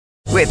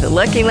With the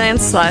Lucky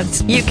Land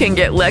Slots, you can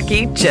get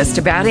lucky just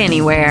about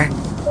anywhere.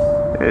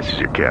 This is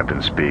your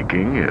captain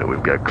speaking.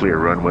 We've got clear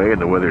runway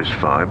and the weather's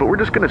fine, but we're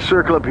just going to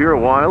circle up here a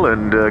while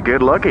and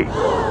get lucky.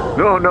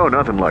 No,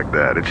 nothing like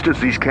that. It's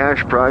just these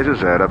cash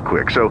prizes add up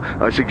quick. So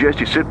I suggest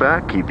you sit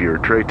back, keep your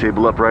tray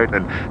table upright,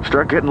 and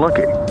start getting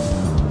lucky.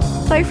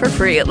 Play for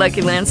free at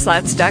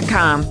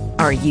LuckyLandSlots.com.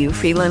 Are you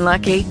feeling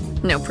lucky?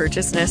 No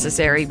purchase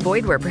necessary.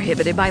 Void where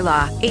prohibited by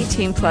law.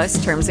 18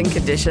 plus terms and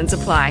conditions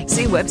apply.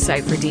 See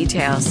website for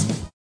details.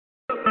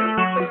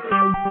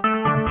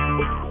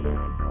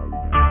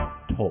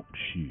 Talk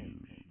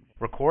shoes.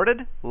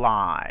 Recorded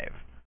live.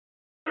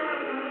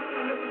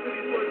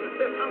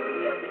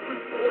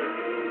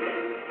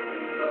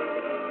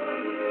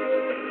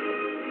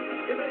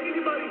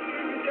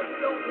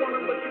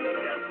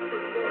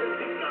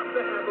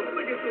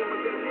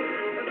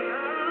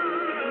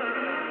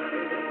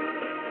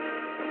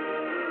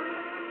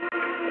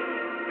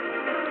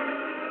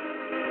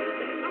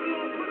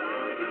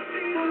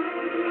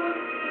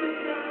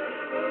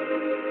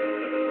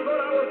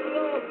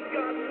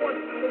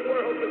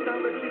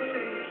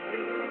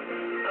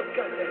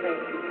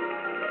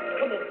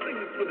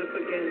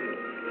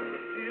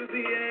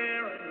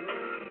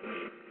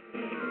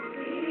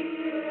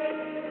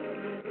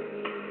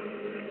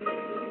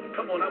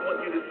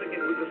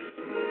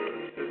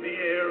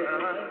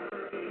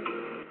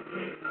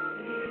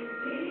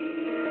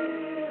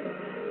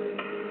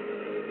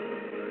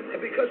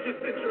 Because you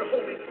sent your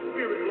Holy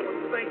Spirit,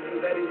 Lord, thank you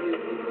that it is.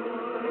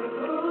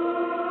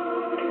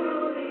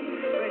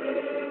 Thank you.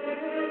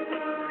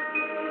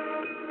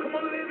 Come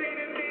on, living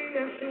in me,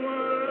 yes, you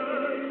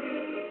are.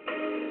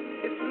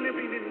 It's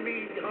living in me,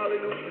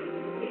 hallelujah.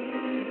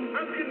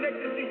 I'm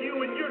connected to you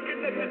and you're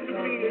connected to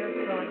me.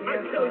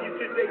 I tell you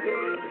today,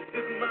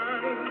 this is my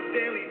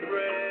daily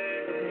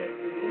bread.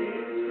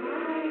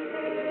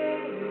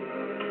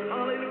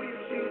 Hallelujah,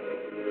 Jesus.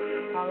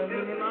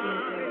 This is my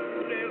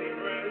daily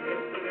bread.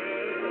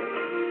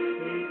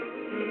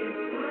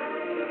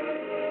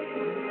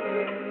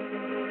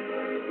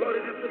 Lord,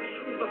 it is the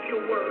truth of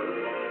your word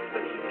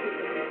that you give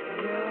me.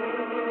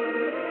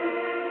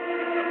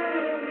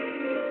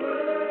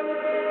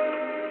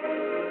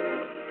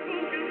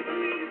 Spoken to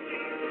me,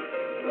 Jesus.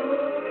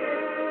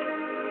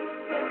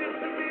 Spoken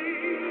to me.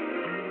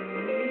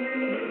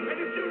 And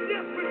if you're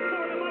desperate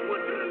for him, I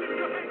want you to lift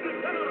your hands and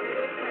tell him.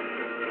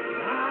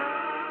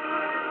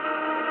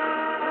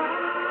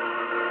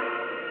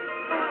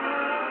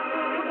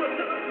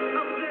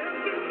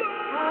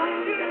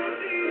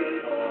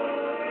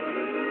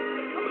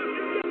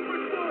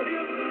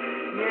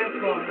 Yes,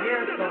 Lord.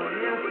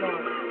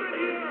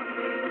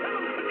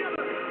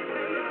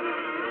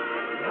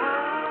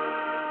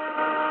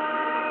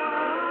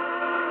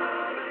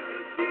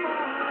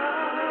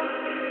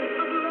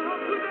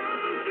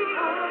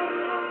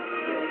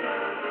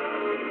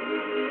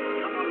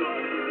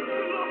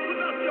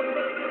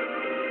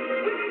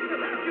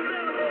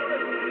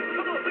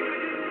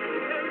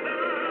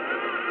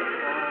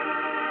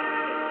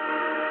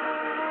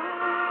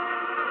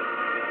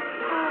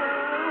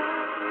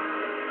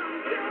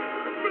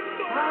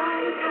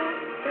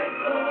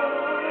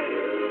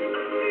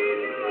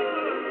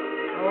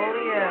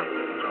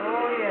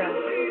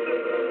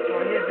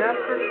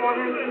 Desperate for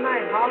him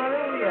tonight.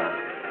 Hallelujah.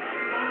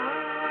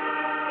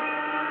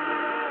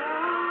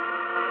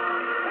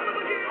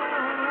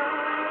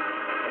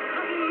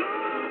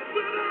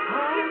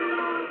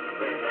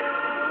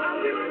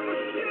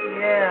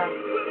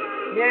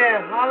 Yeah.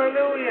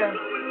 Hallelujah.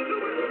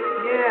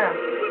 Yeah.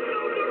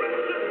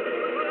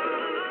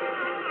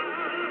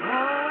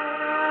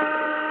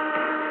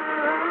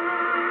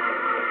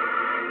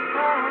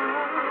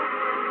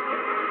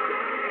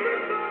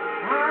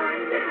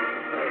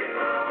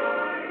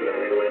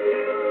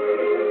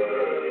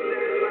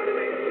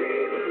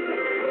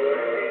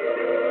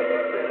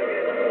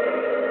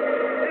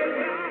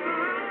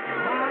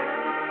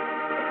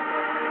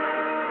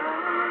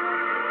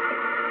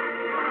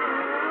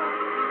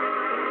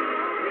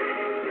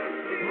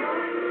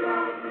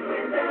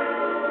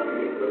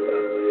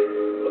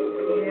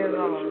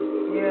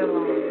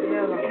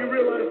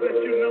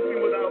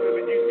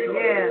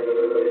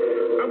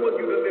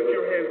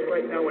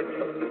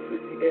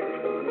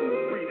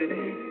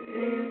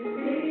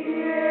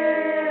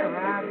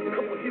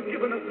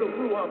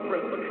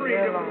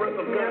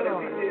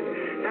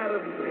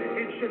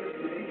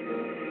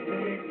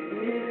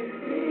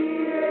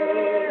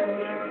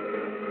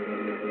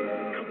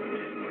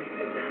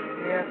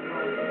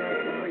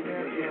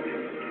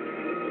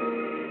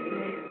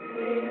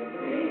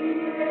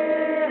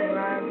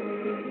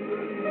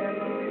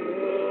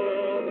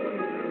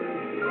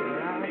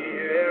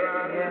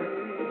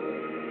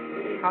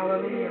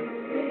 Hallelujah.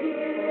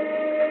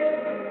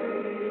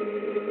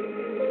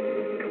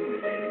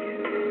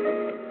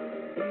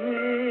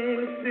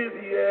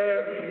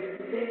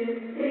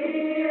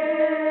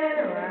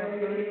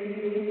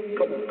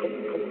 Come on.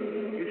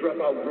 You drop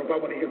out, group. I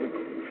want to hear the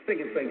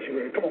singing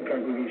sanctuary. Come on,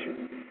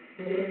 congregation.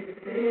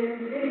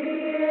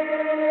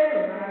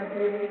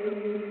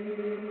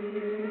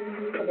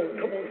 Come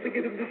on, sing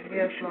it in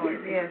Yes, Lord.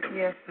 Yes,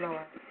 yes,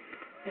 Lord.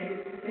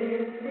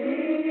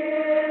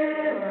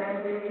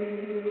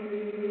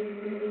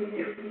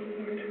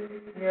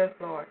 Yes,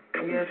 Lord.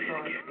 Yes,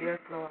 Lord. Yes,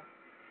 Lord.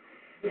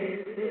 This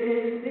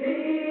is the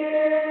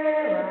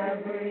air I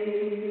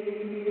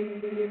breathe.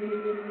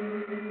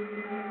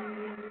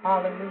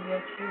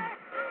 Hallelujah, Jesus.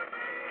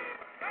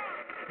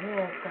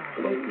 Yes, God.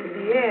 This is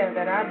the air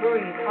that I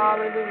breathe.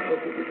 Hallelujah.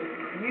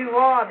 You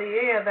are the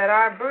air that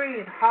I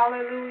breathe.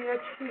 Hallelujah,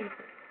 Jesus.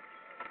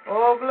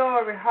 Oh,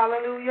 glory.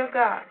 Hallelujah,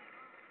 God.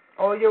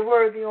 Oh, you're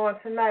worthy on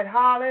tonight.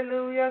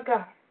 Hallelujah,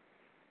 God.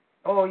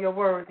 Oh, you're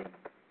worthy.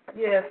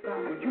 Yes, God.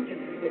 Would you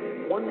just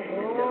lift one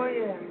hand Oh, up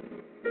yeah. and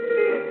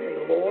say,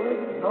 Lord,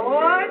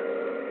 Lord,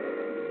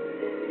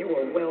 you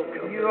are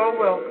welcome you are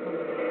welcome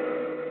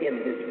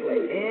in this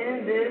place.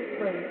 in this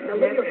place. Now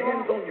lay your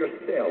hands on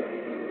yourself.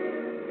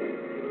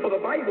 For the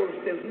Bible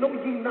says, know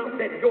ye not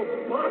that your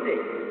body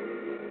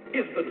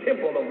is the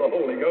temple of the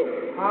Holy Ghost,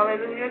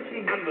 Hallelujah,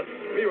 Jesus. and the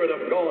Spirit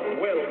of God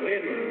dwells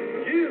in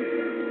you.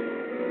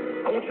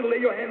 I want you to lay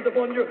your hands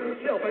upon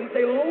yourself and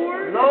say,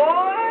 Lord,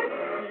 Lord,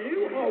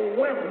 you are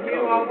welcome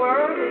you are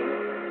worthy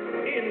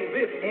in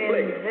this in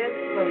place. this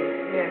place.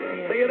 Yes,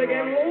 yes. Say it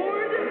again,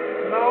 Lord,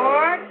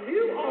 Lord,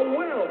 you are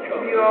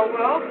welcome you are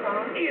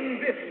welcome in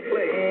this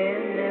place.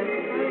 in this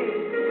place.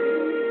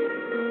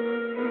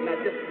 Now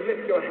just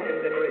lift your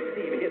hands and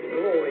receive His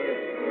glorious.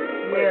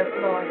 Yes,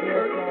 Lord.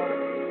 Yes, Lord.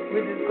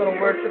 We're just going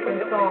to worship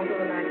in song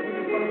tonight. We're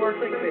just going to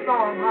worship in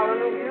song.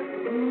 Hallelujah.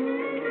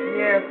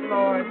 Yes,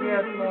 Lord.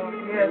 Yes, Lord.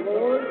 Yes,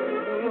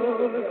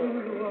 Lord.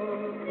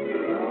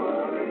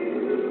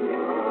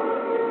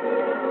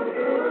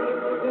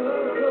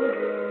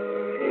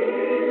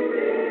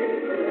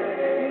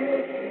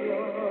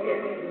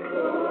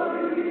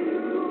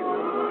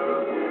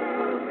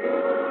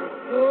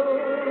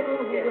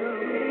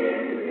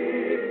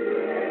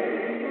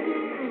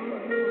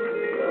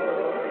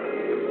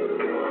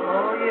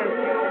 Oh, yes,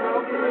 you are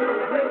welcome in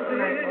this place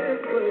tonight, Lord.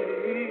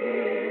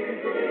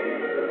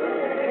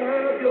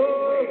 Have your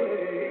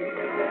way.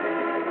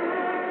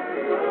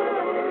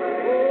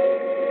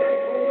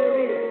 That's all there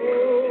is to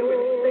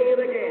it. Say it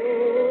again.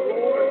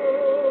 Lord,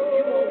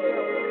 you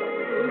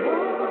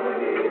are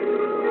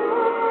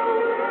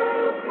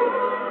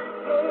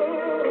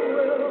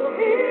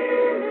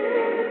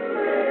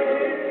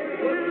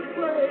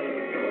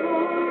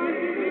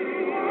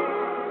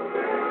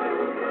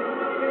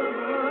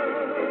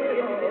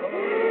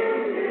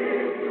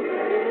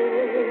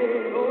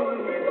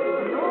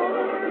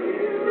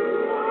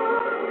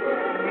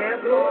Yes,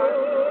 Lord.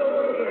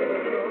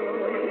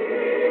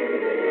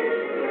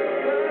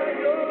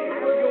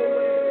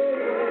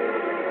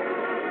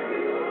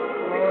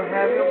 Oh,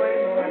 have your way,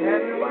 Lord.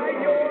 Have your way,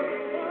 Lord.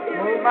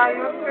 Move by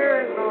your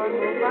Spirit, Lord.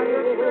 Move by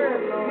your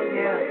Spirit, Lord.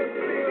 Yes.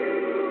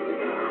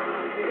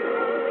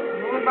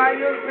 Move by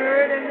your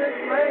Spirit in this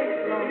place,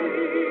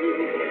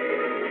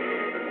 Lord.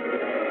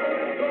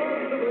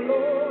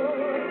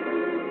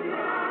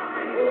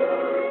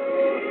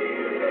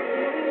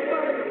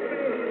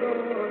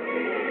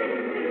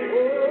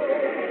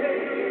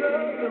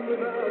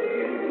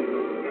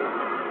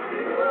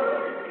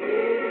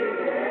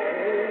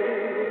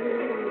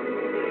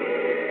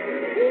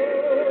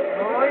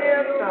 Oh,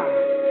 yes, God.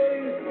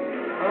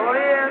 Oh,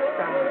 yes,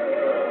 God.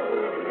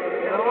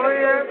 Oh,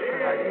 yes,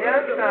 God.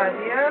 Yes, God.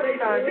 Yes,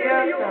 God.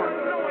 Yes, God.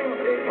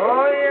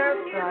 Oh, yes,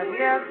 God.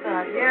 Yes,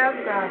 God. Yes,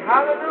 God.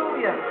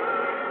 Hallelujah.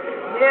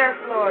 Yes,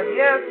 Lord.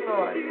 Yes,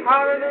 Lord.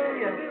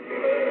 Hallelujah.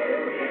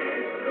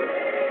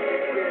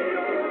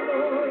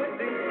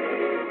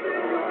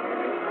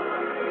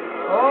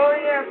 Oh,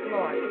 yes,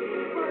 Lord.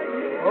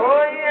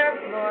 Oh, yes,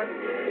 Lord.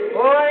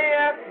 Oh,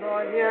 yes,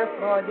 Lord. Yes,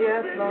 Lord.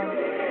 Yes, Lord.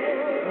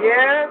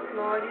 Yes,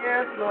 Lord.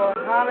 Yes, Lord.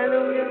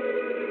 Hallelujah.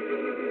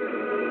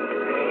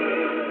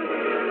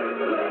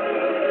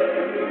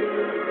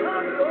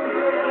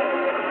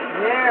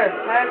 Yes,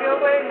 have your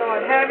way,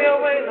 Lord. Have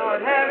your way, Lord.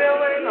 Have your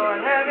way, Lord.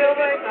 Have your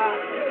way, God.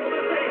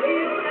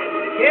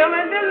 Heal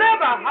and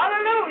deliver.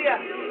 Hallelujah.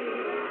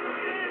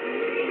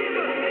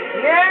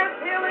 Yes,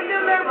 heal and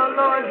deliver,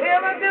 Lord.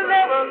 Heal and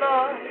deliver,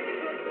 Lord.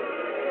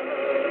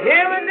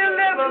 Heal and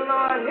deliver,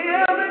 Lord.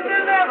 Heal and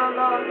deliver,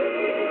 Lord.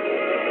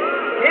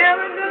 Heal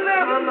and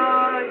deliver,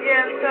 Lord.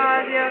 Yes,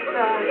 God. Yes,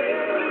 God.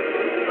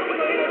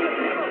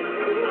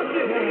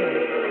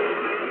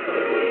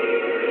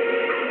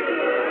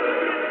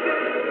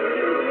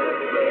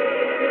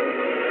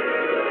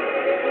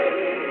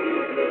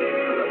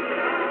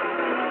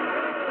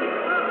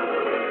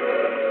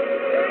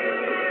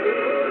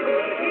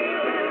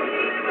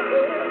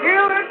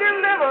 Heal and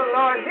deliver,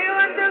 Lord. Heal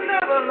and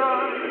deliver,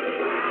 Lord.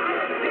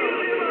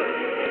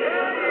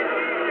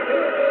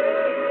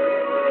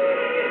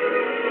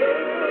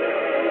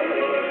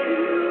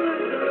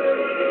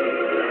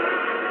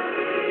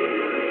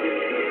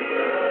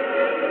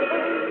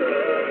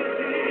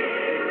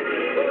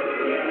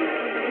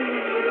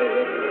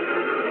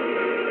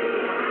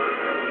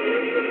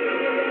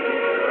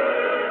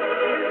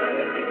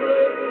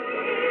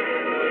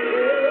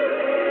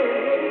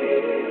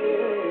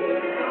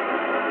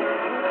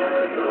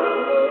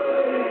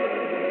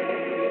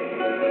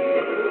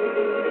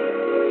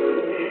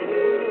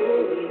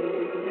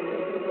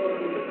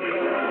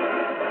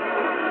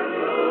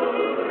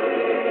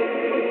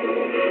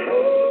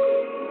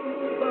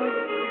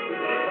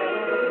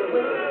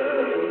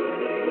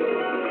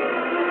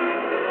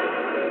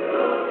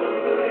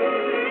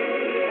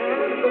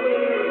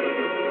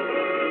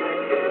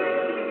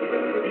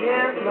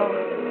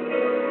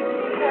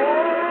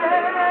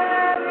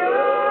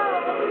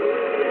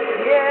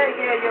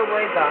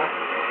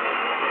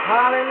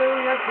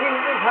 Hallelujah,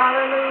 Jesus.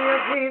 Hallelujah,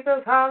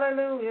 Jesus.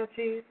 Hallelujah,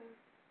 Jesus.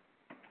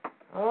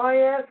 Oh,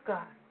 yes,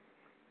 God.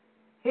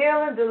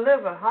 Heal and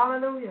deliver.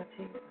 Hallelujah,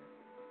 Jesus.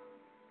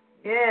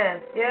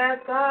 Yes, yes,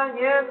 God.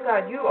 Yes,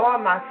 God. You are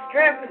my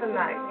strength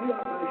tonight.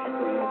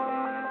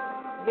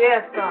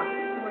 Yes, God.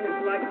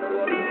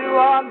 You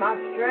are my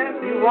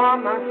strength. You are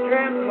my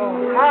strength,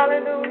 Lord.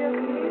 Hallelujah.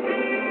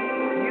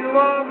 You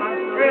are my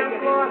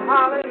strength, Lord.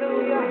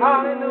 Hallelujah.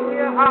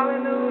 Hallelujah.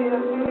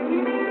 Hallelujah.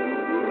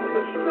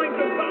 The strength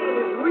of God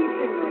is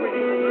reaching for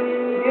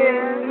you.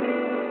 Yes.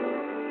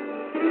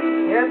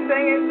 Yes,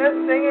 sing it. Let's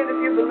sing it if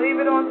you believe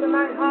it on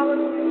tonight.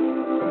 Hallelujah.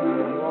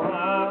 You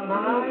are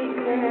my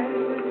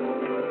strength.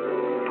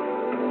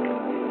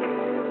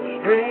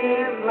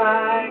 Strength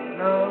like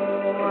no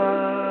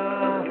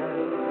other.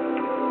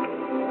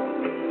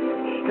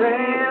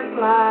 Strength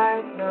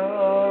like no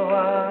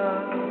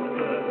other.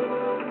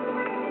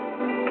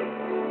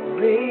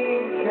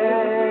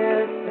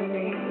 Reaches to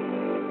me.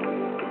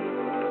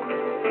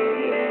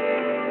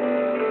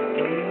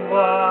 You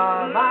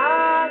are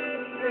my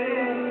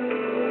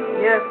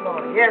strength. Yes,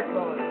 Lord. Yes,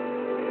 Lord.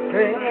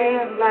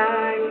 Strength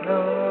like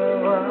no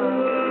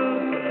other.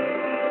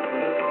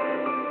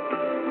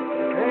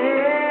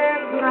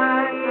 Strength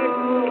like no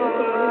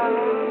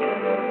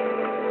other.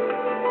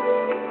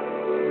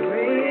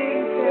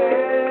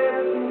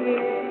 Reaches to me.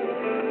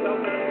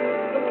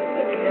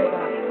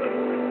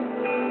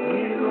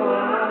 You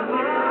are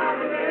my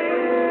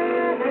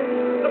strength.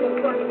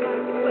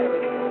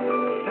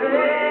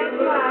 Strength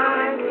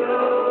like no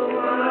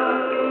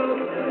other.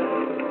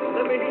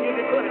 Let me hear you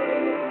declare.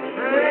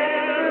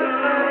 Strength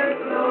like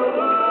no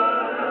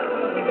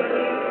other.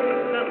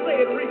 Now say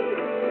it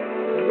reaches.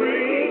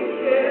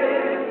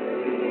 Reaches.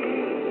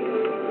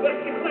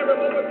 Let's declare it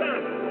one more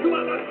time. You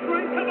are my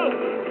strength. Come on.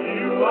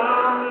 You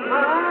are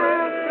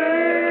my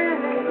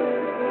strength.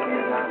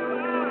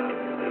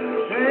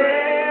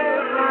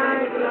 Strength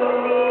like no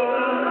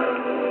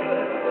other.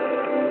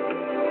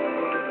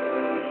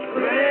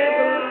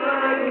 Strength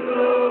like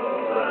no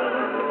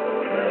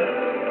other.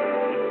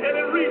 And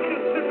it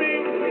reaches to me.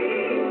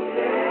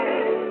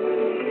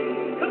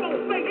 Come on,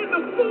 say in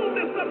the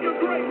fullness of your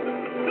grace.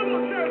 Come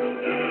on, church.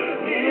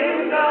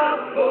 In the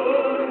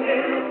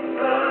fullness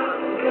of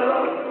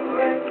your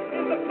grace.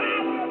 In the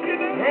power of your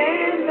name.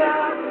 In the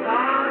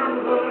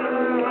power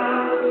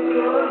of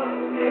your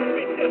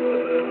name.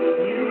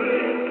 You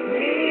lift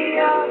me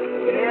up.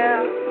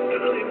 Yeah. You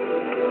lift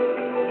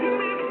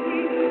me.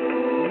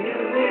 You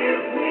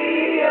lift me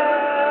up.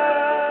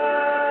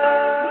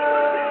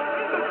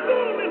 In the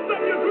fullness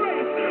of your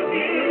grace.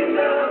 In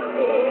the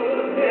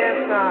fullness. Yes,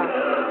 God.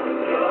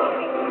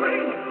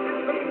 Grace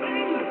is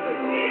amazing.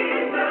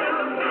 In the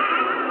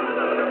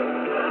power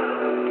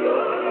of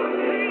your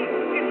name.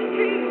 It's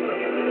Jesus.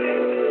 You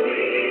lift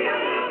me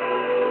up.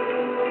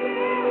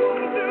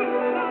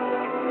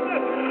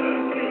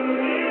 You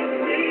lift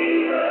me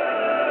up.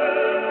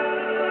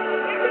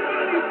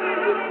 Everybody say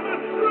you are my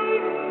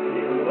strength.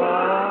 You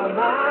are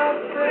my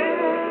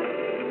strength.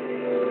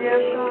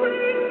 Yes, God.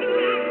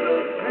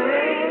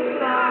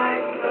 Strength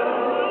like no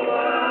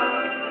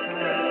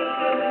other.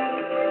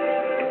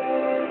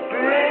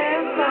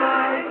 Strength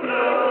like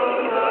no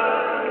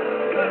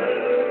other.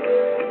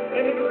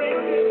 And it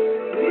reaches.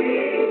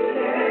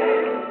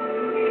 Reaches.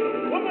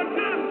 One more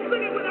time.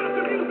 Sing it without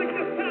the music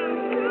this time.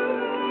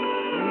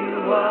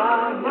 You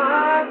are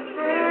my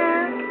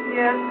strength.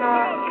 Yes,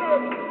 God.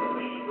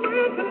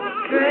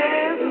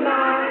 Strength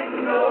like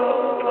no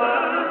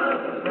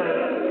other.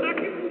 I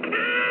can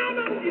count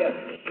on you.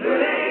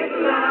 Strength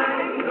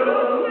like no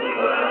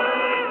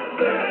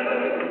other.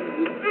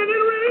 And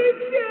it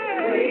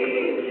reaches.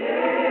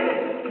 Reaches.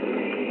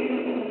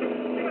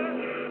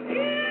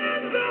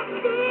 In the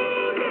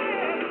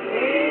fullness.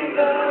 In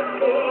the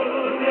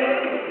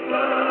fullness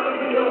of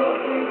your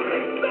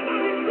grace.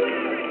 Somebody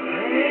declare it.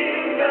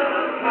 In the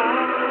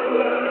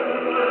power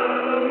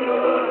of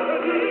your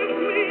Lift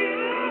me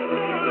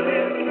up.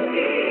 lift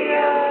me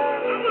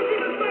up. I want you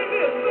to say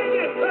this. Say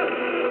this.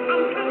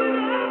 I'm coming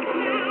up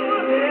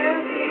now.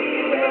 Lift me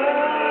up.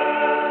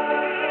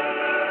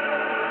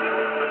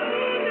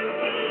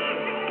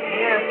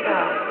 Yes,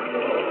 God.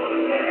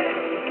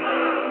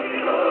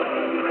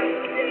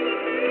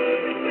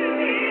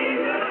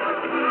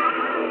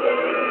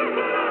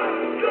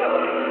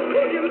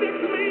 Will you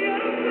lift me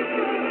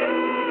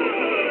up?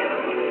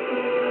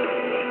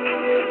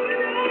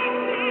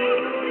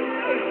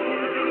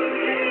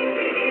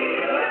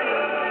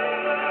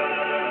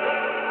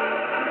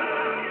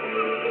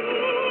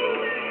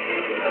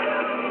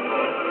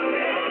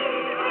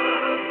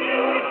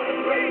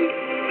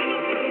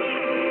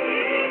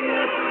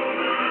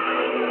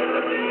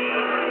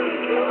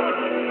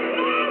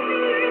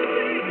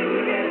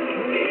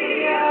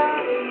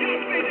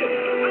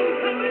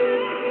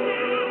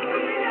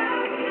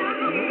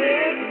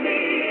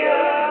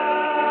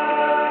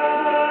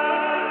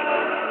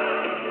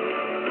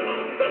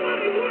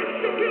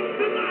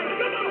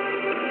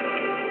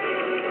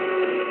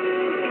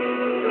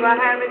 Do I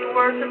have any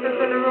worshipers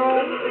in the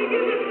room?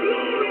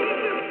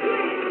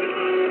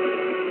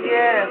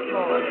 Yes,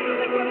 Lord.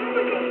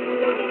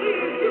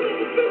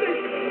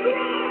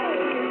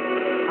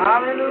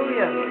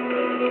 Hallelujah.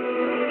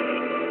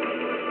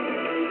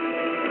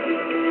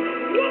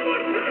 One more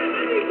time,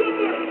 I need one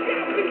more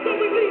shout before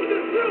we leave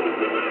this room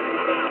tonight.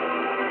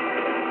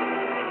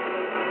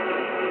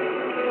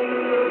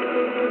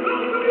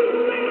 Those of you who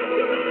may not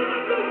come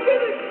out to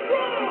finish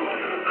strong,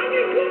 I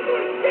need one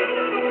more shout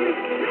out of you.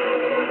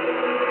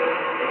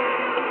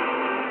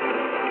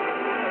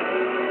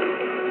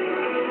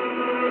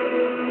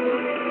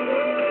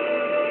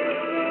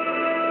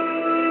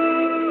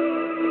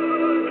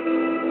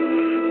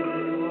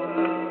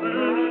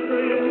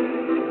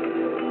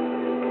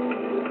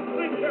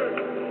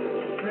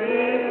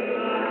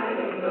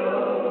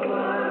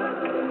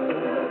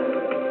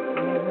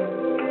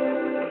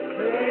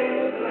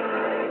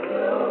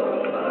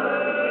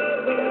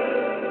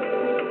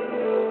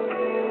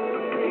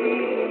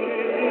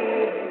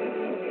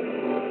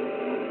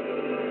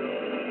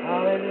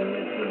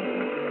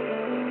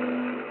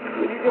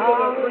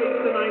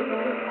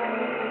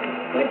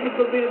 Thank you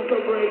for being so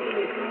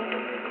gracious.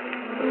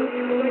 Thank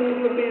you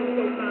for being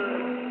so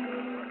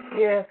kind.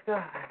 Yes,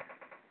 God.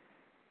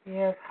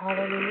 Yes,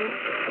 hallelujah.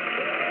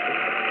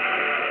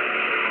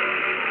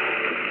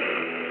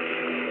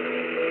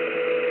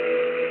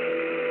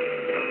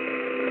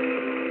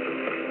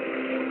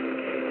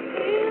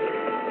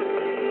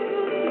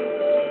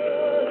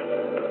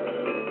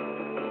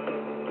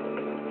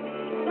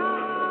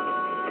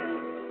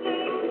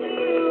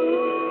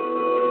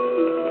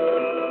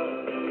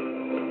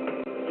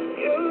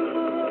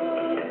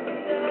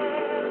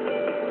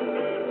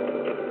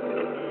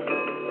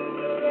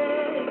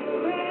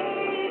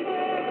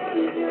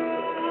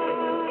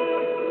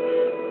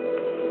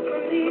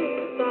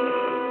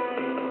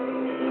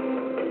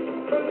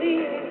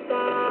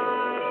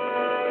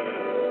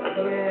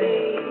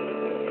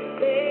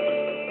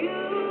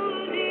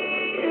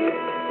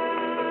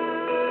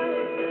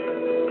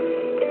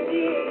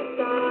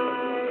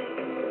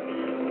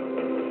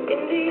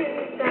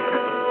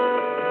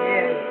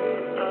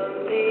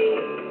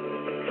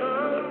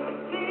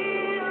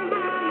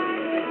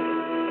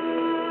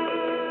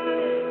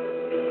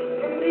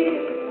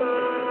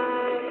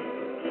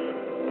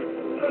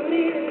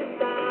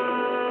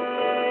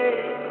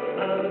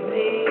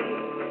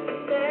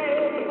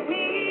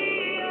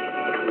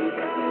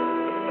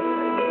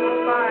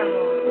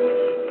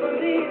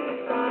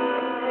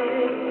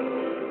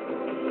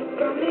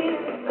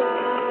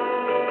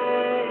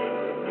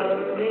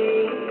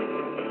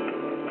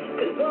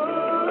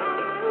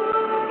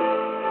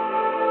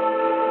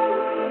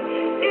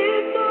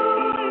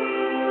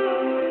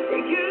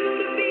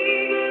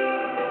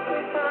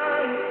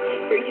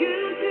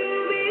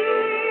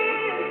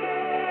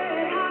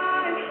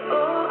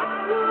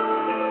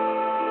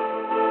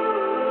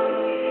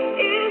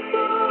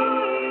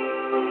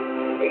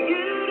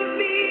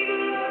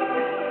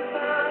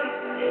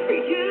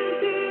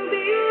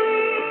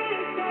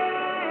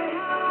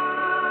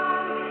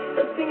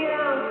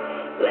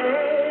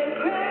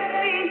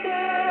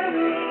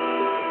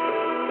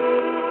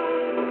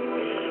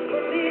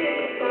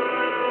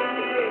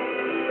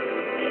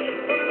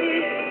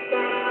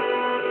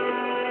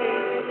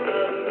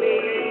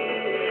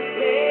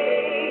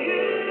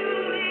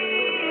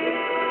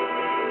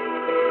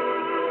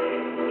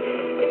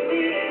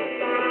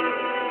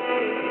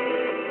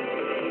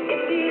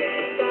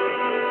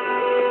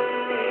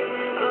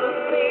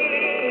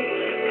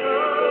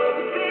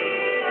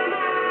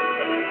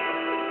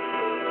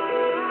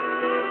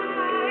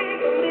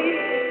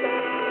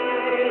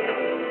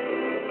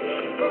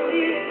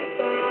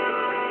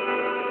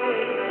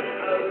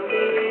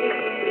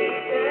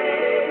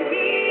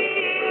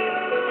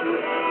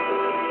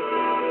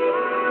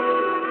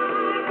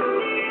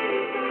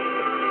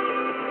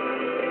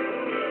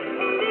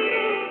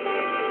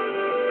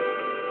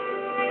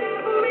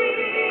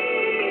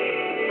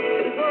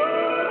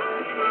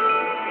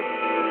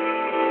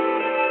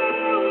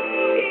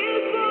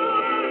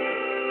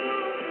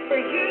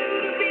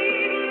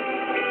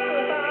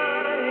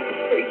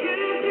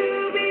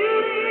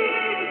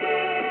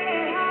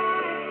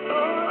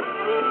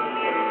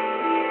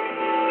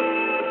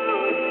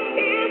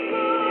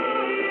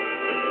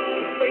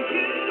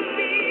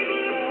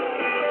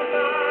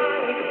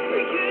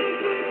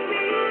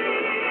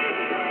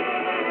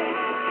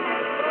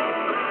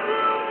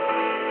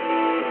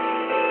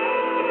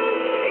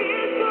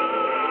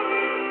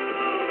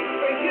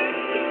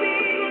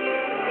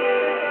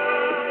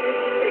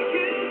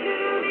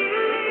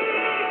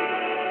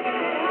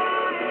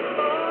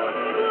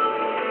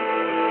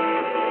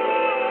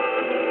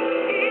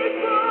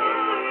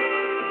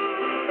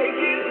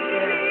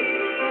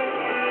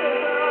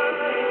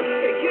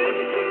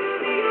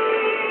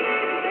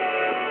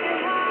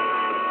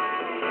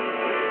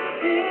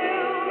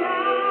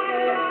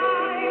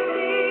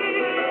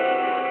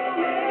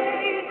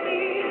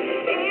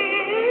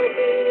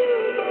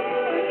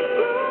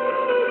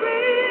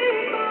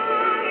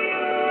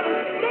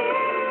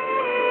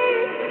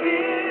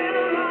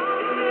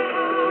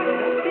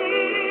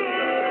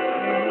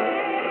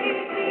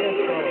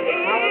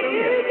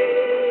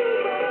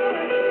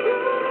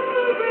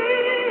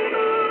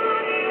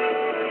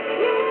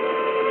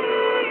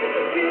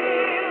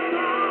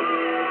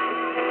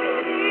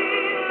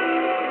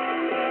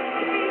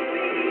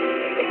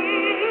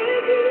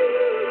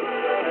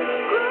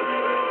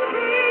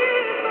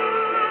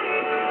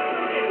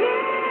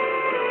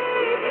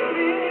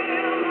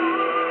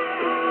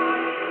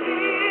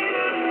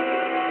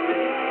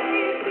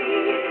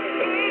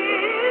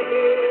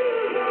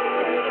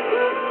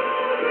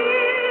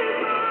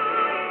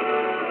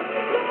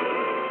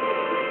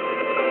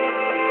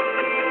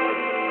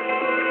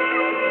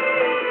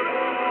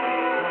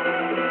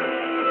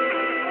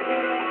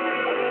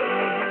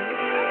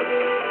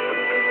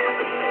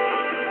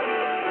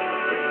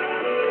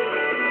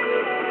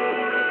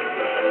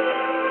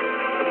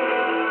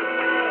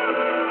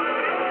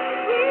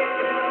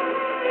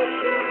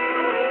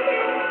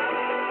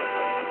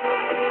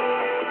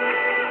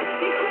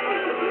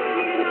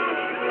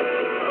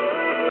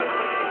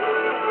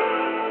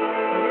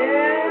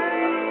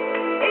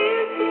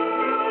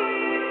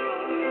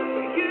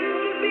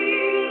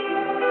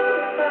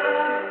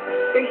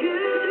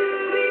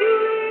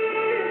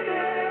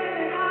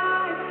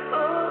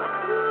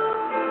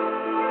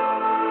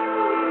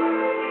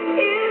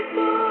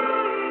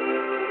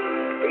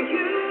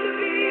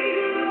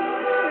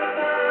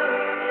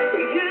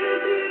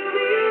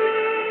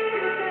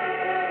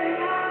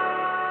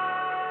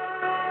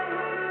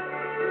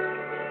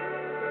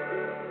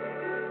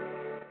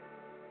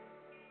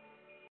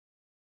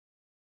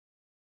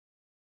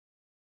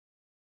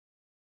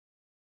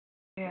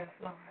 Yes,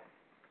 Lord.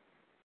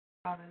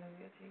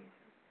 Hallelujah, Jesus.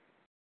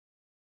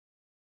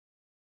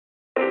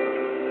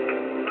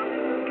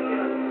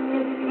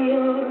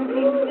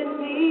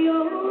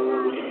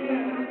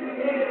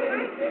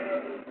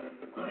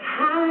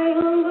 High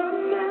on the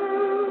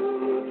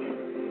mountain,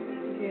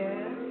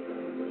 Yes.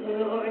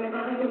 Lord,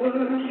 my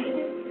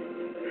worship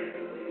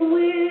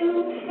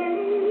will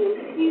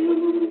take you.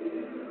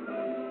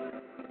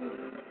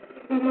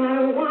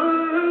 My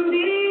one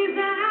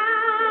desire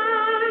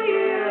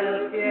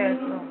Yes,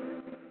 Lord.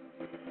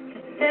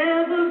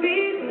 never be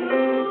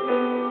so.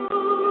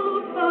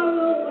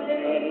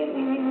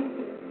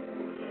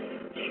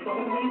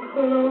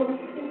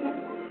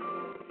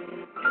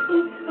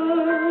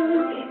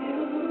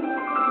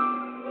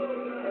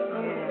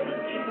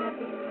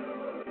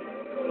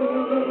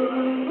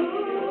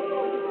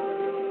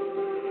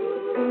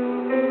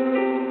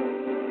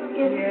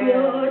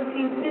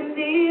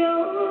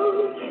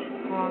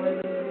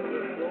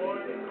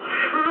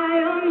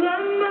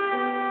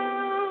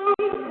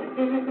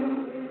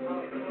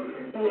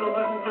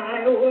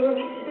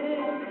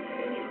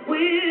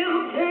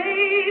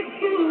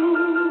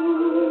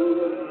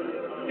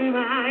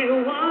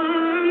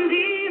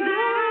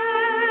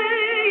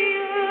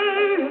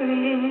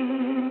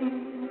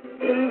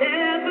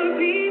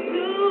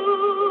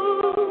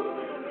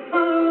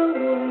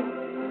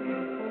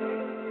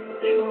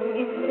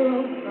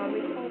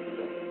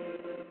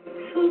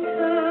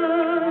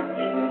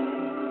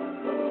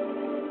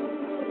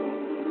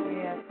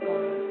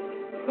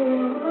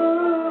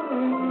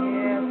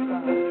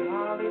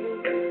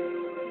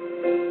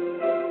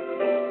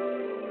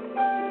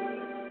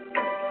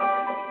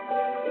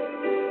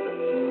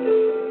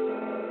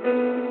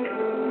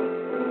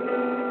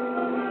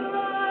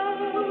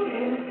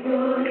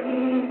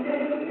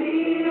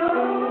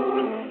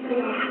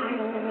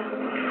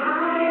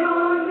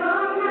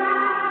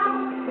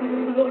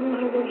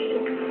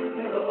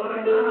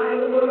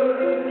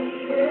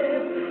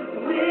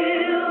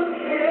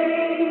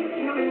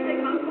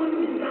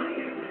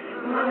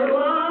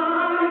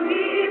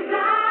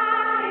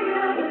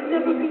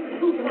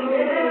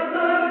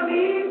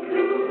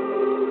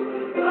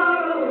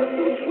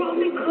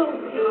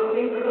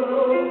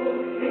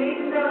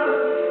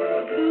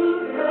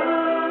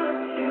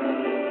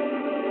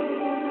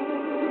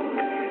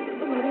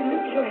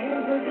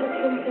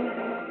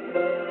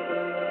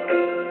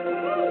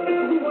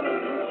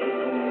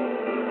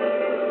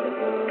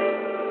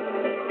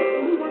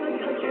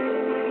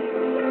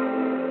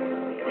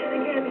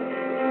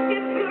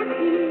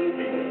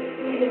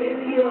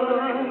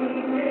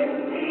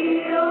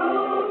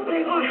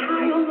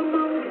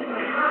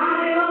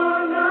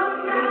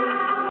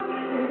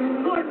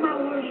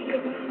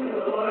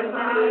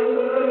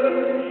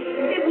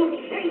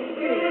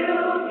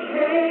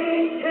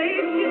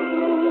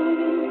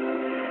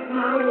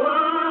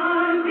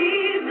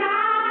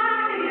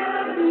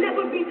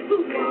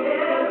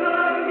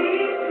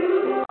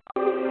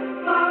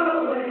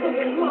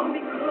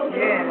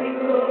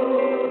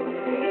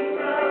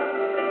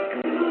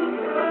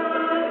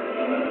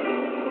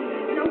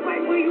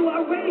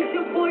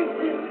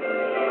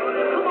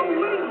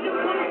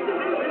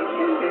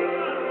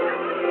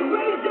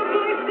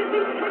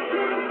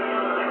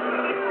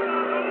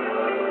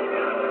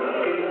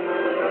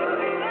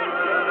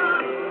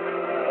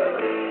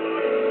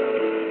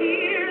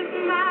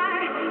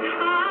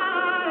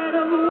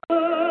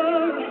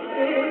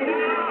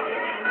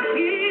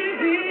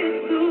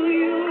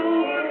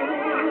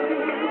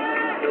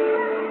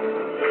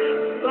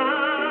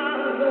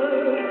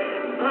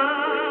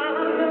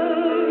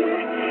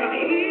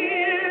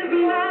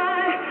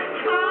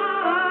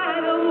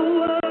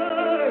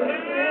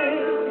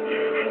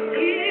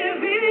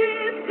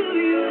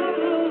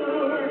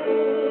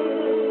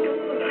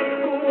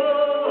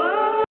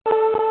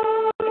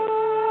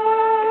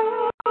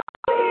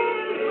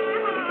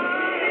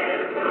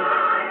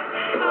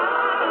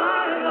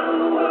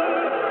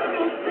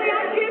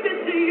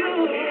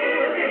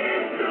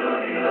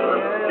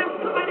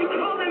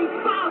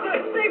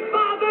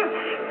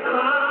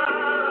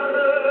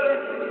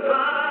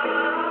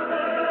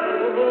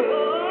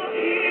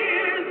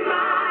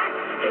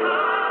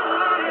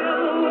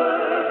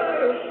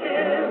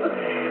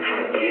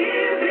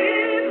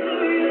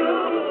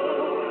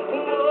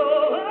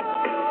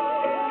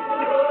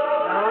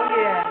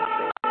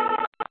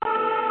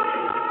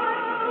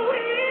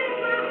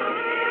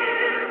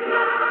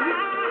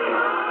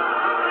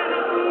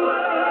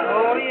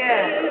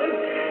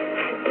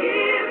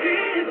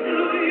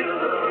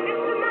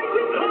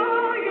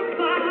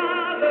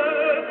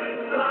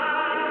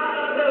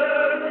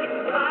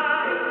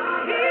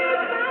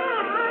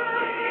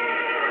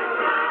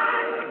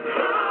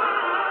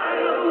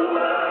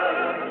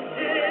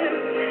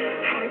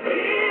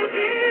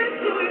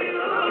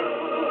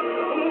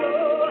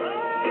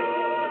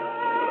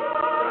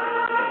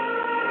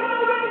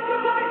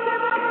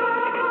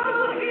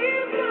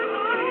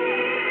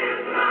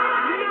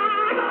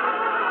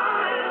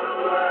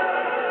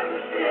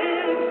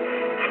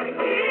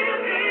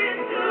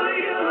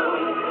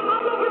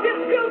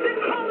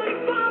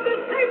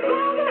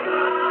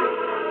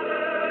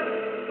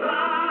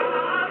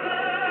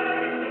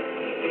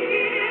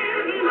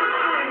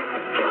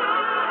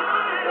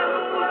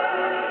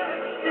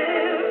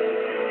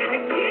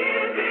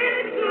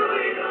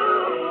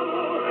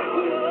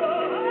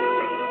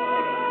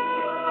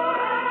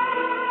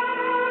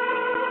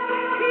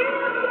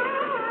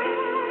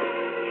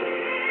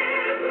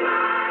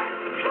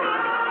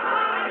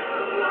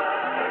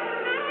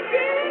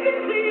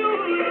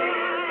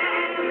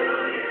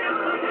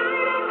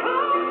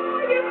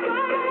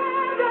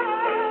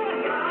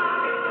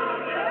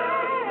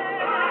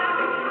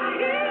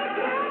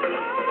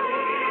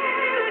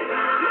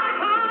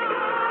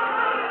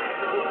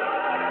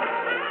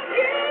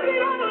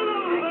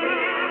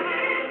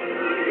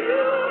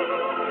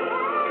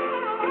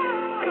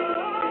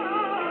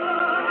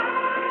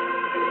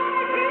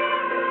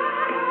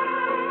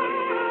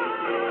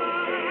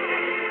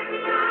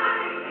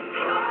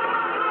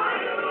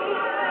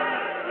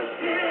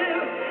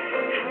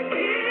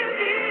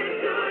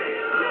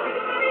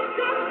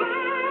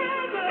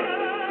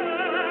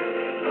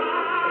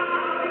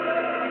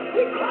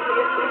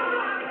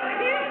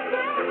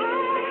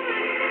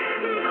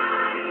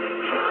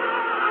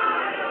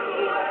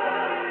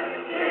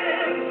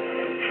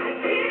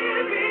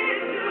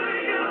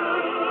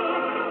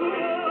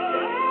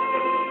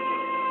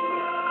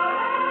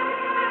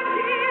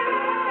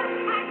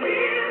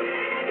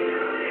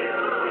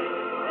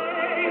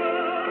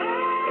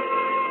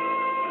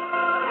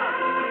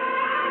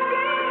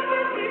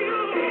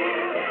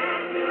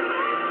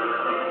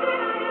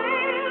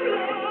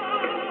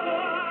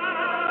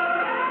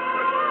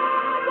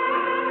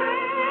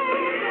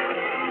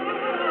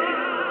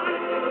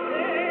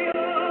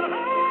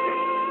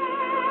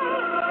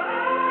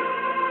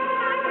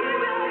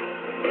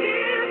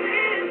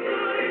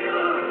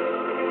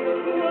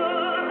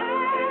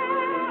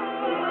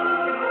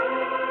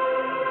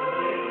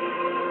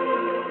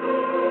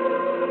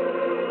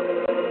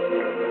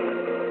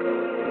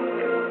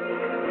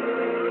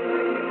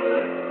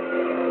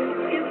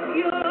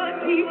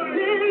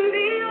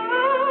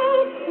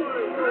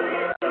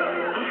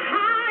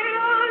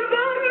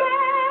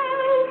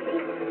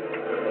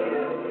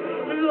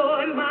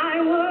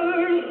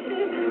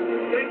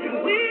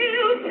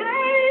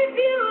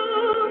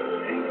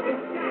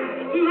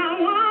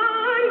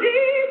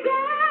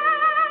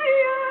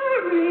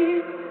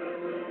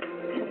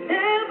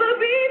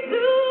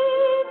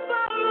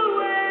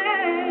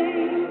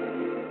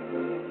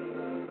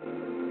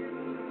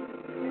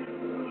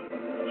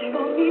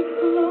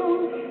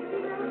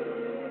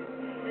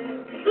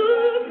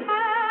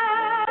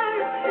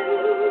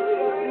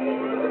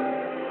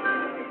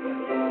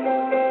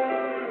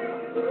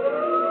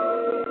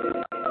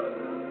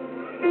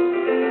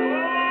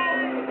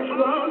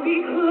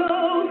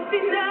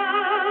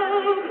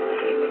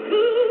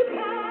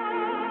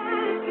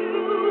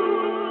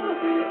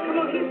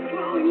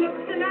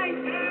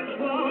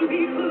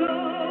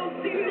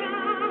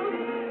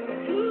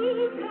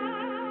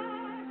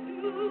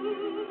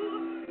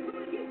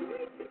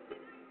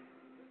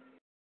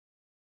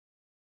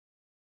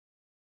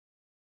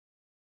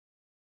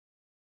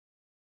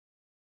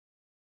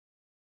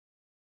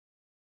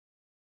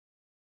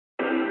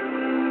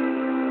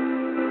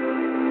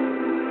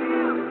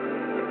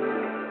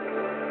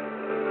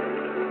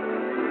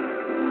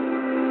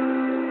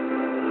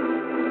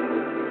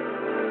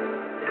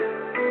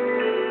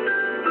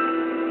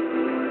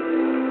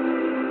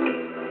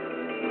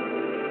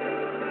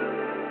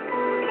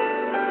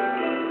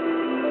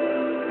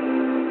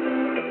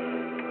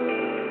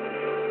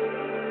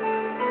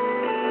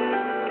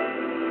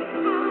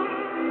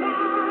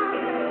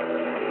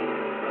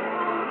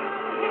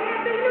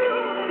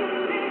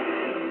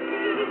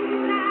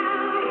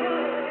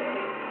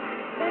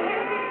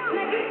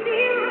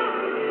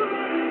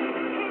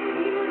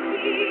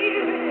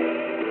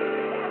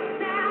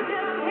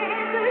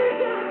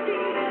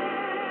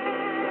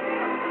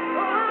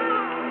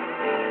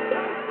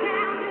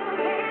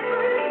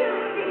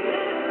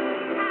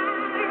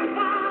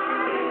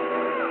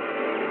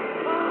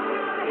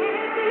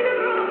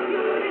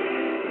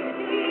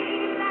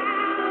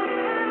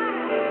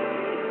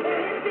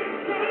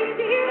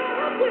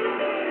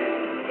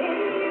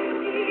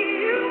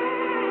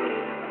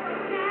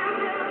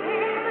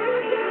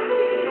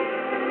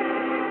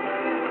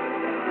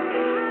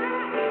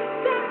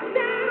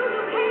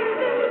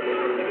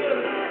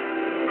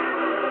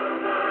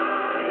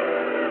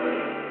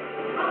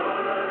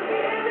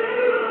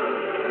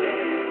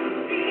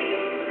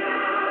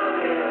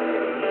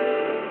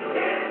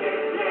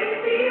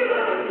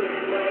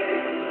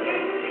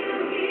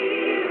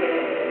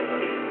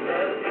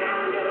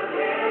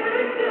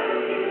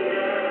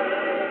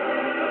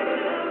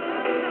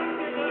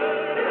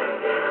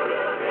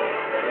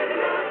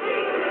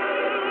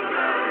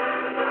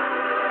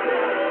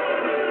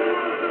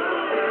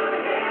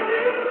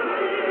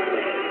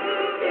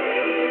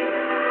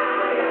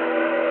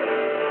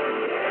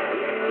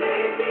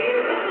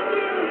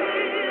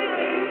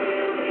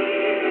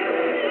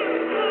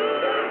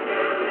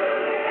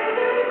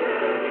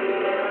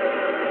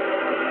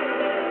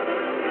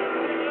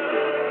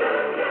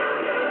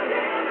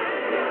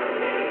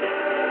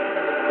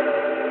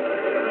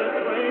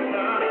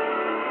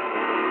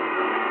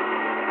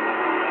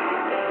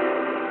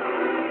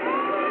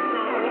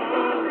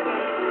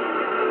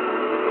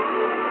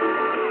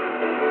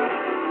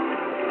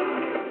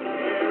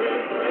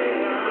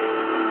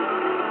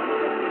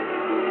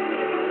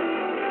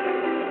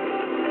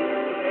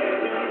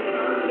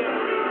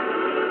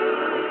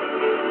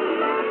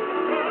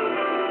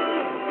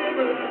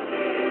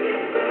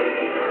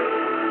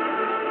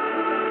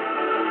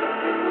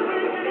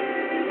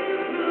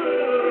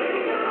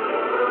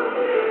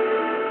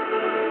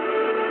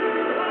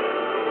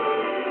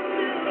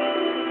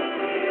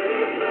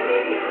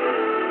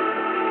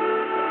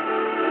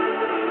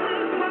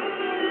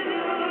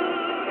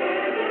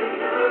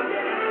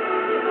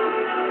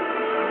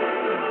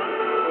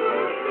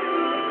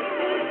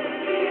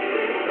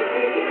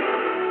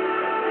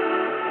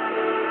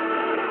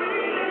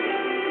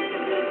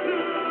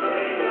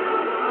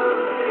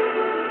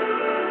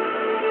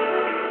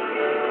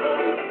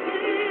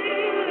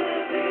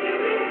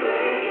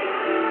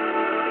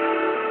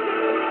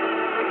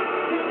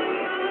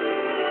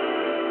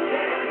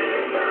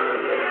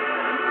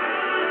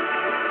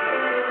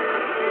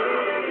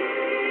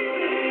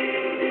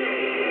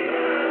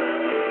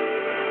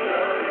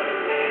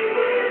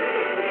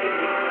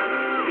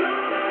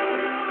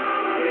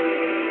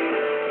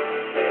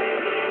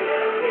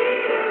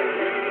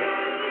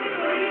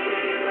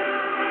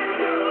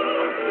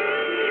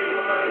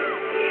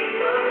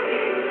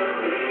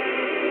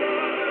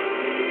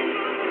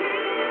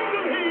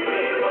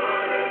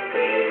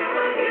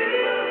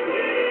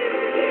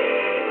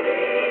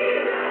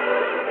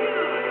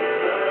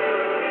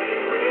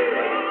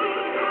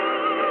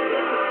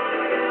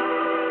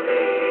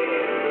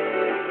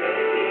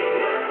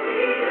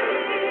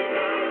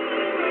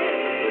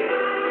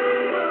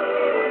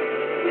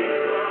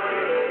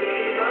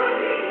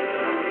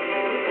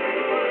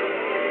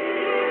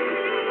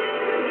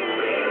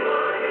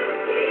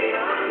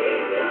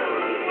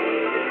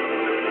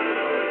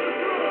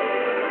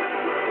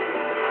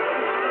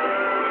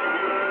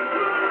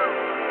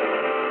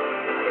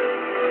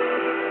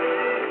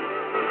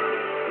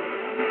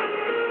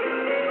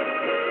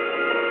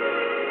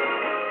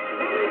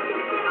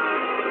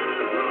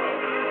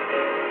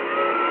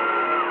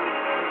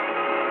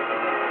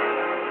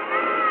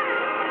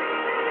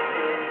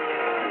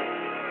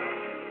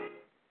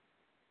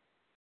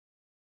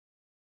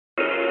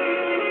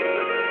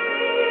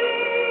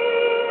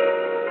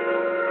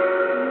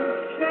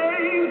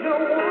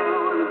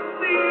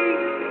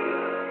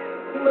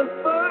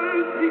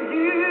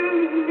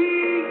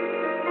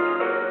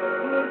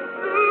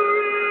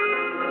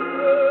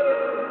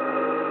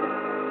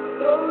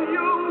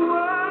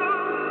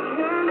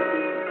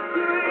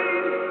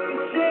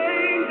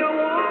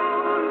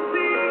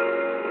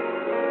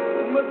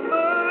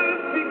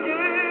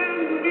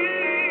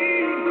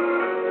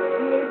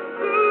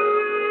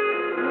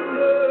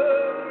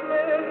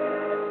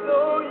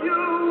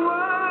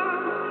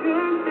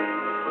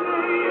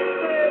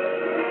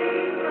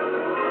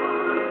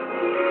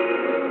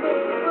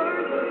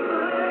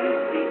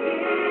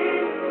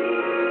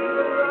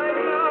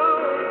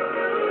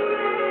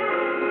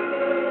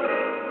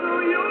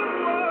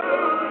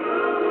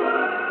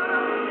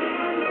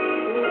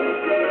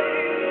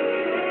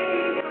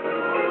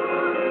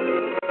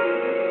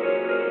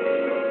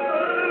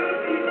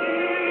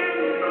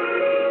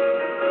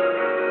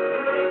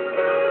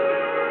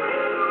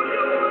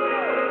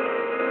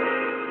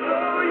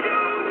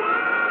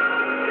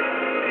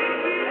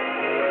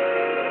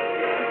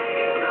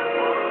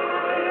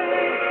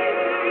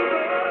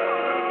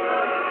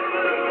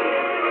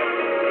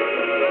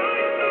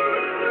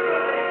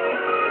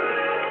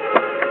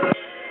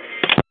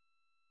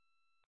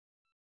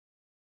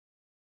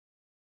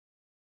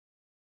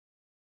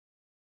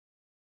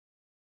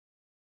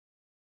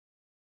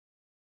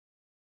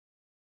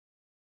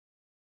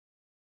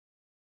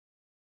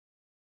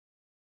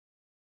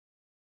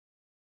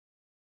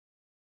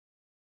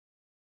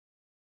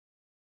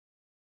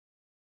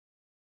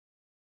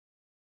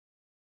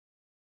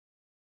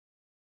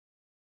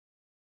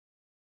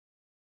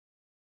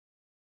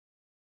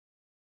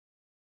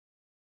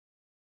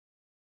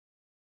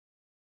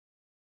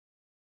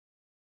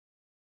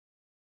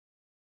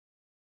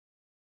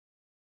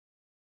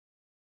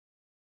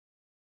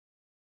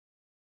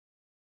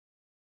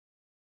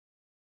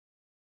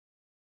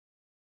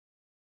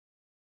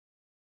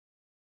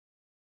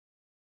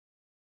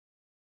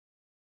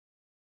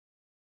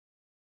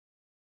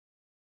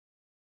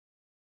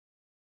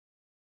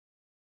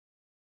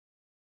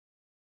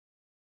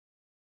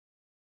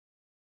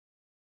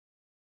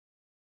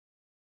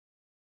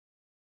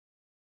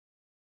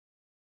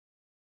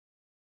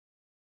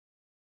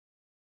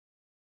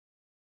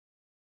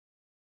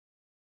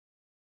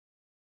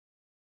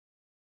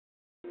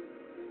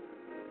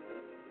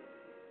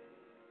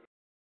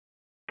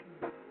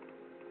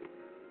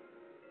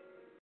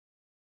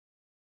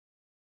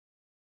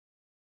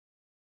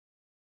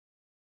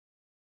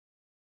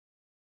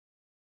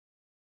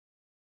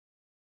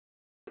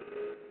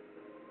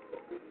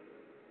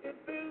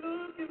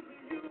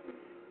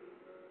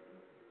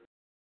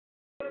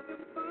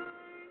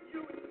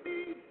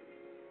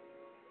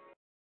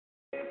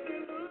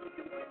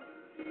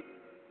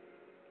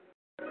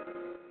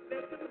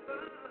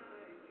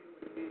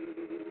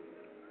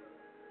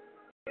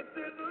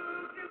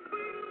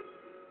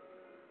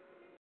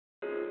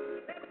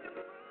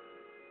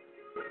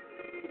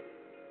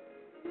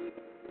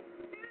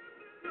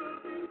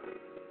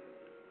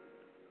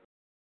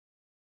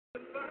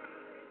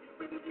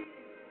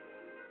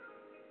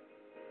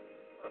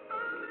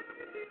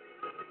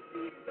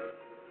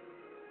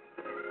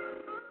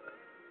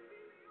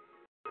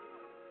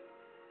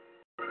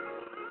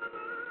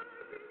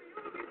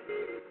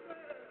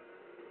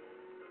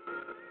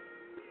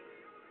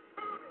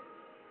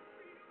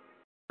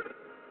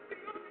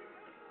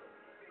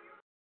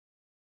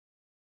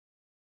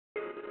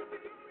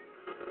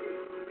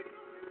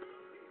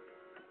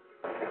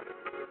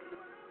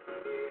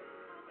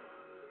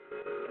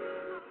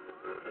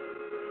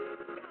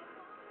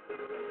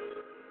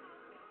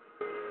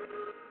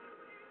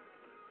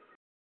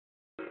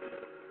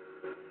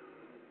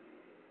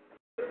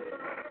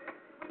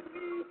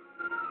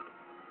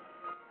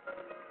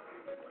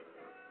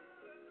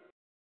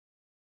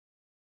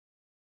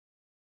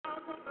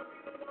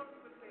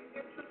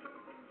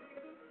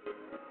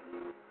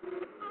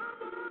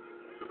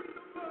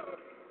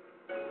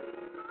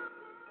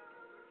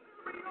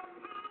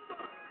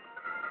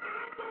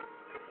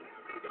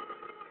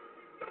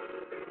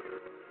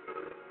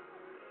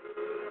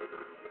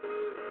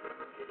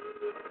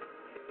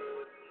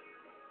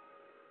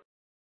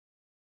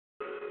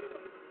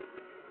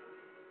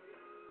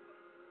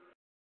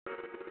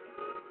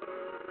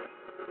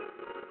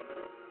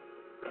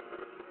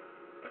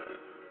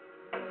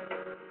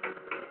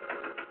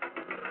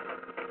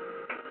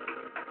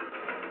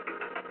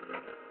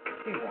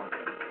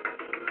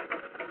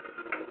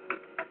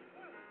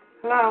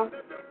 Hello.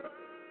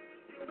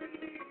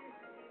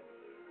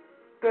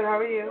 Good, how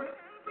are you?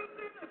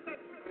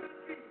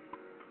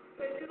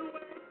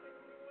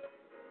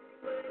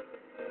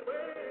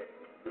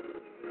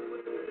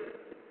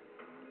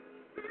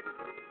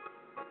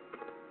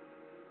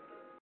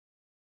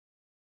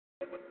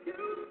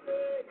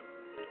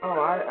 Oh,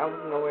 I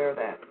wasn't aware of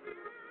that.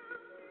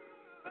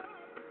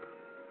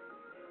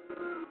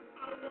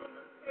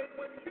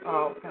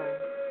 Oh, okay.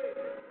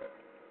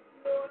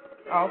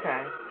 Oh,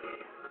 okay.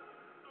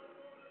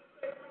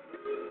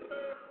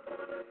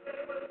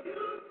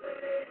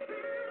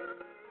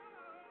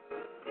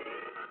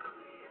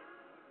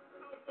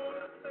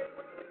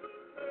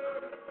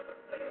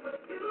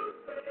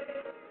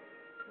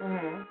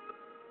 Mhm.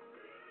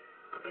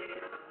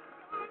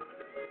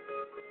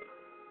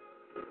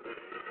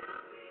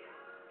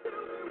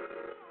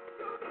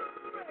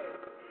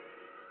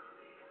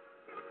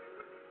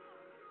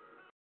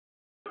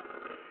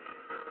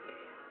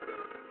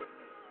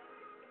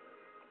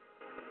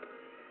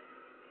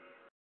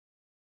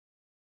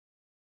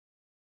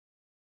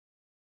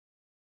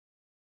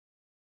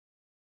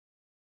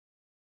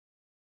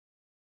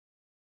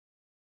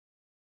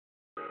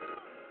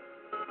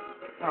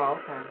 Oh,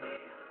 okay.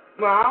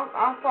 Well,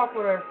 I'll talk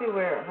with her and see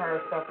where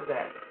her stuff is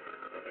at.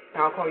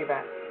 And I'll call you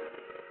back.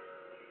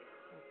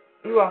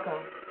 You're welcome.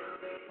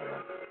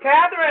 Okay.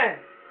 Catherine!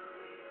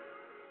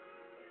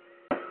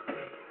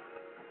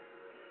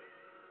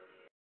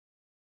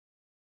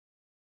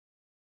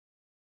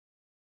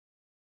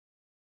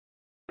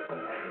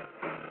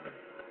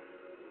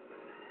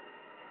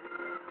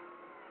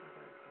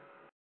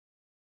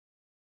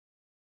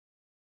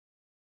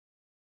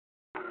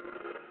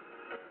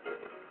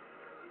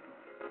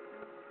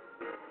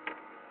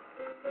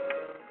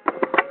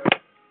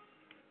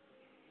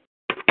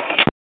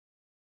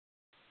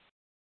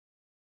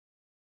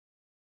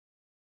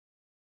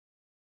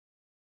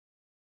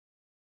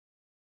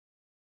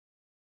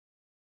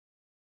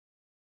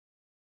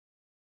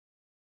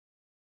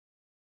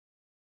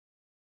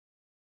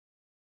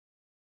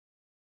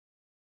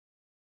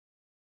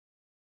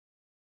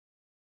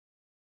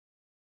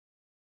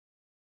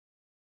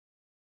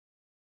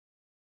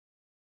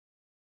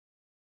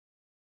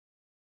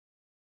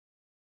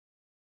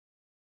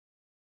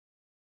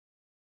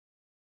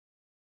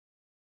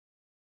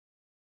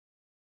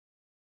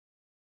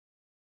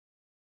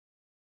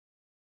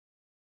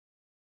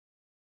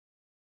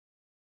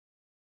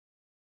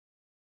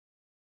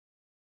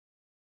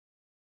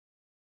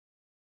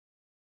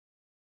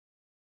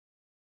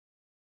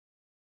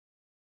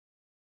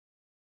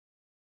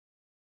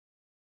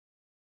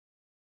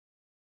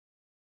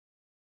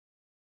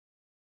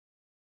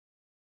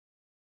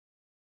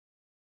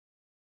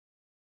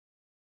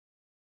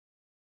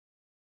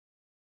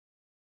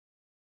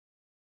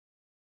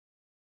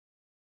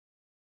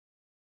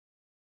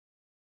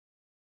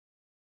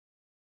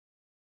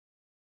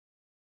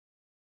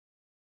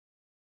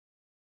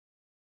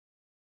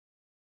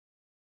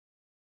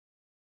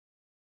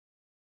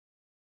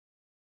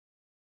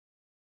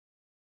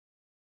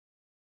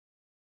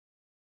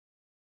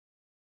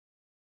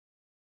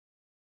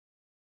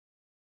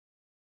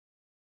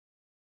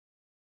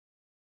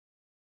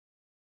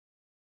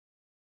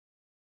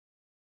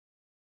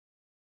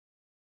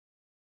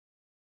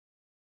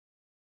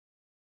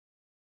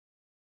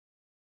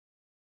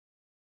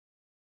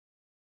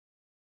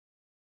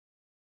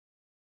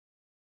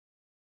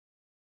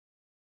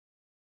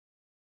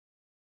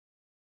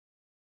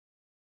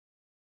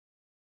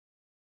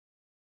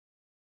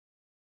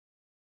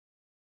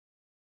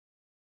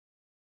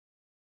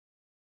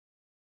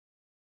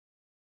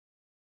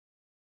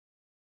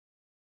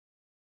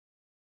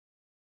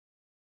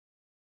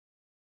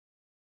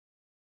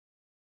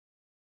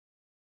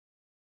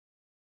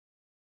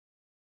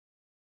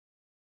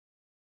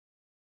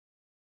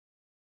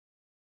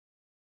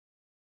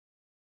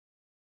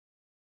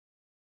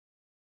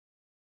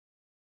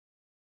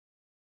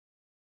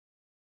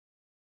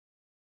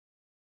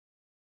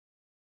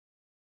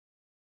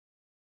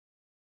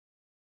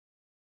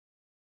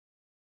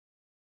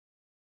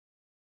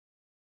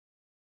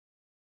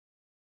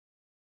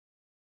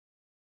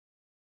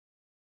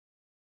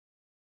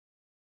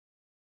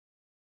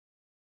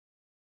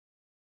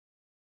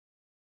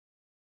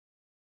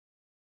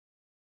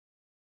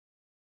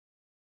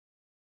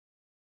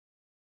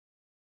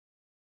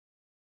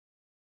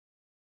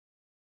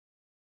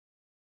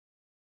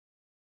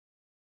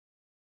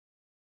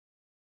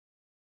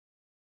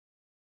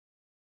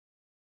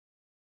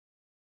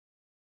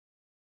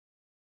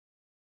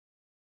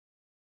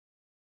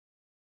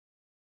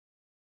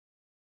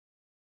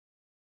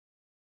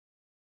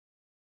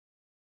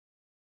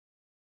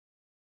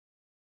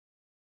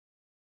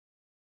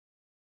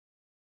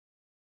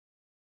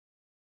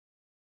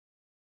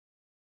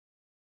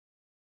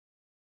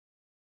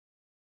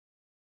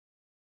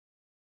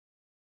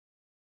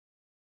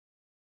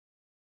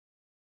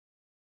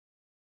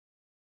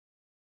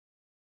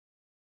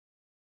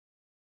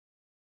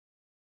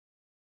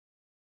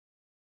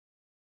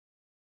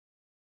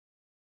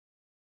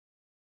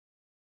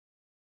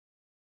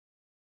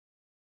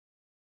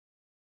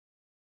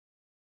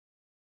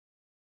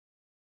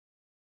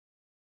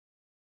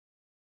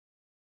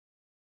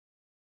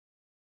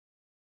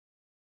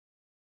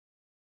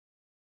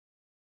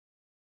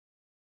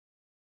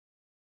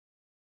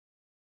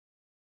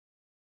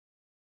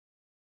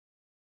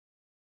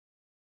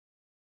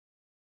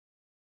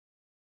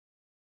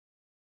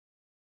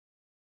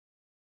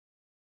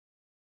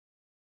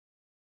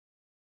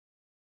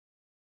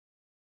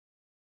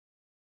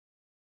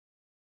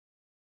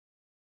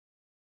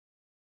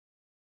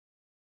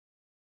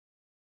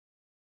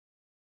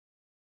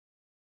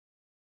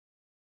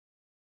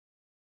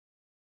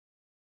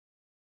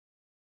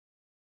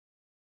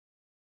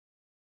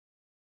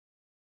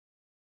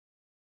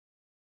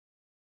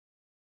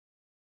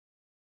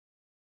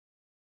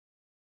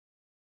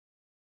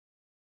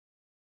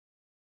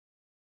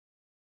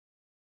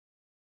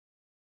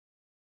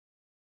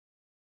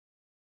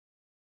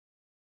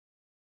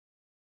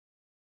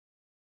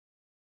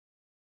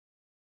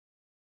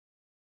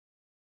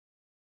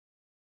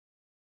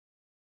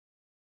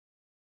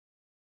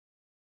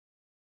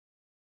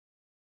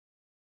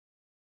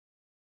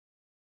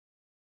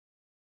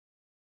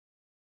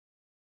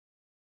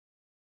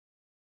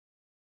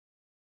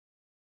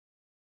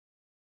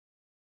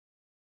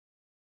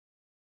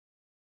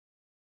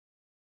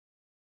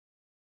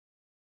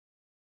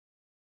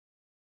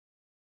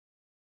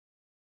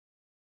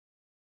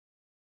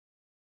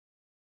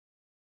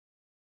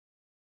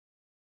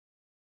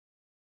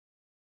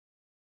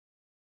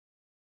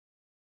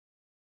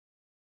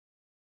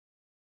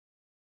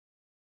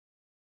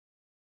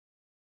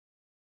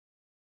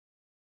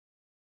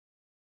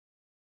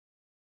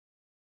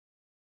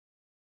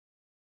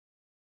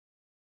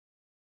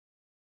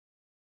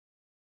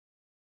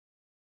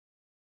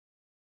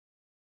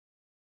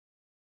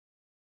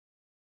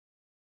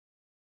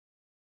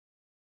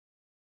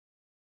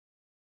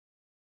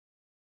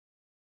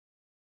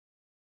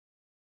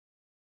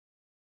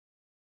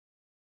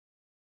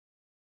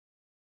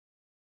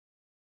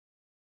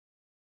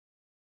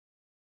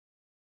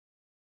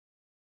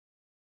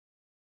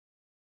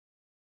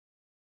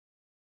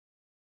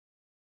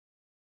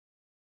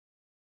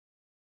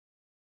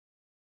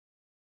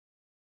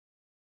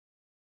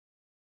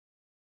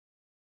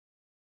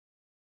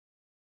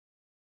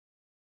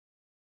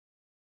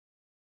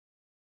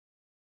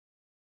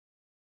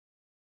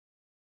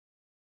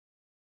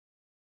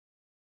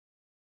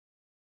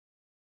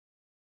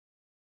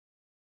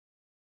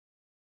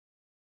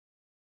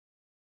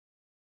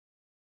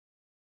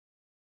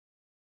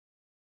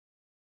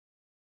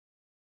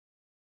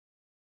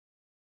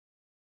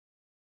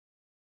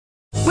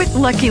 With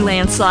Lucky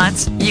Land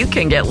Slots, you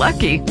can get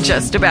lucky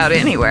just about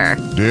anywhere.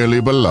 Dearly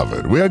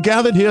beloved, we are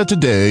gathered here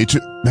today to...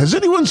 Has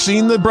anyone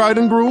seen the bride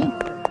and groom?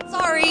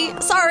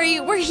 Sorry,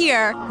 we're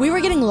here. We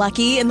were getting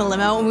lucky in the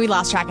limo and we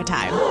lost track of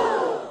time.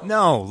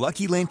 No,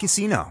 Lucky Land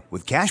Casino,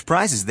 with cash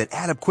prizes that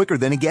add up quicker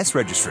than a guest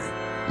registry.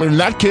 In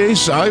that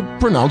case, I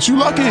pronounce you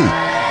lucky.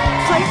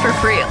 Play for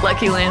free at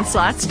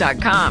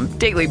LuckyLandSlots.com.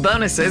 Daily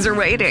bonuses are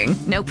waiting.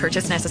 No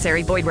purchase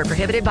necessary. Void where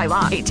prohibited by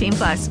law.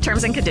 18+.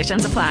 Terms and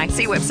conditions apply.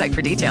 See website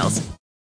for details.